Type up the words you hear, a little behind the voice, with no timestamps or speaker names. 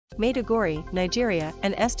Maiduguri, Nigeria.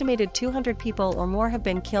 An estimated 200 people or more have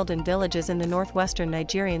been killed in villages in the northwestern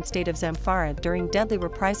Nigerian state of Zamfara during deadly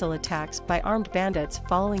reprisal attacks by armed bandits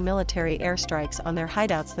following military airstrikes on their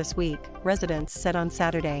hideouts this week, residents said on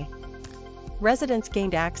Saturday. Residents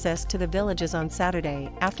gained access to the villages on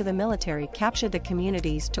Saturday after the military captured the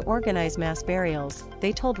communities to organize mass burials,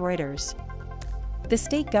 they told Reuters. The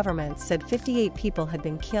state government said 58 people had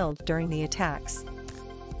been killed during the attacks.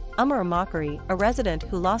 Ummaru Makeri, a resident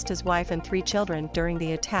who lost his wife and 3 children during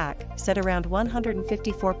the attack, said around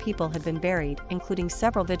 154 people had been buried, including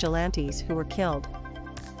several vigilantes who were killed.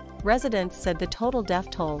 Residents said the total death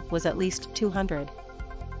toll was at least 200.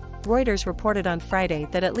 Reuters reported on Friday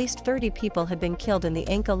that at least 30 people had been killed in the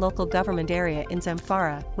Anka local government area in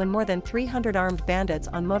Zamfara when more than 300 armed bandits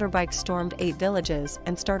on motorbikes stormed 8 villages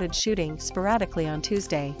and started shooting sporadically on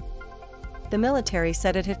Tuesday. The military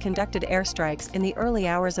said it had conducted airstrikes in the early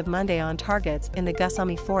hours of Monday on targets in the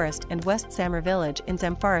Gusami Forest and West Samar village in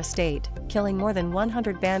Zamfara state, killing more than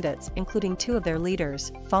 100 bandits including 2 of their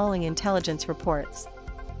leaders, following intelligence reports.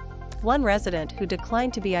 One resident who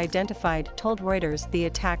declined to be identified told Reuters the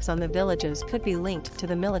attacks on the villages could be linked to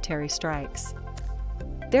the military strikes.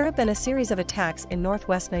 There have been a series of attacks in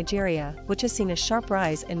northwest Nigeria, which has seen a sharp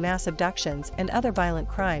rise in mass abductions and other violent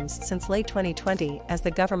crimes since late 2020 as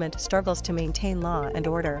the government struggles to maintain law and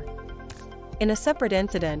order. In a separate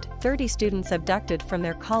incident, 30 students abducted from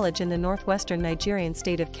their college in the northwestern Nigerian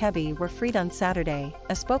state of Kebbi were freed on Saturday,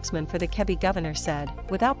 a spokesman for the Kebbi governor said,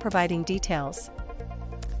 without providing details.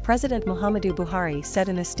 President Muhammadu Buhari said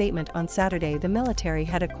in a statement on Saturday the military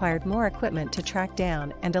had acquired more equipment to track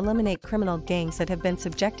down and eliminate criminal gangs that have been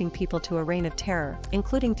subjecting people to a reign of terror,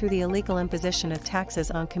 including through the illegal imposition of taxes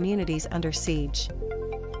on communities under siege.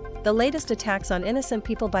 The latest attacks on innocent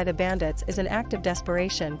people by the bandits is an act of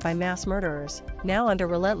desperation by mass murderers, now under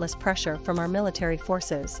relentless pressure from our military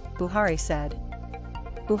forces, Buhari said.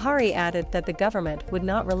 Buhari added that the government would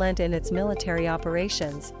not relent in its military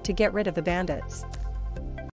operations to get rid of the bandits.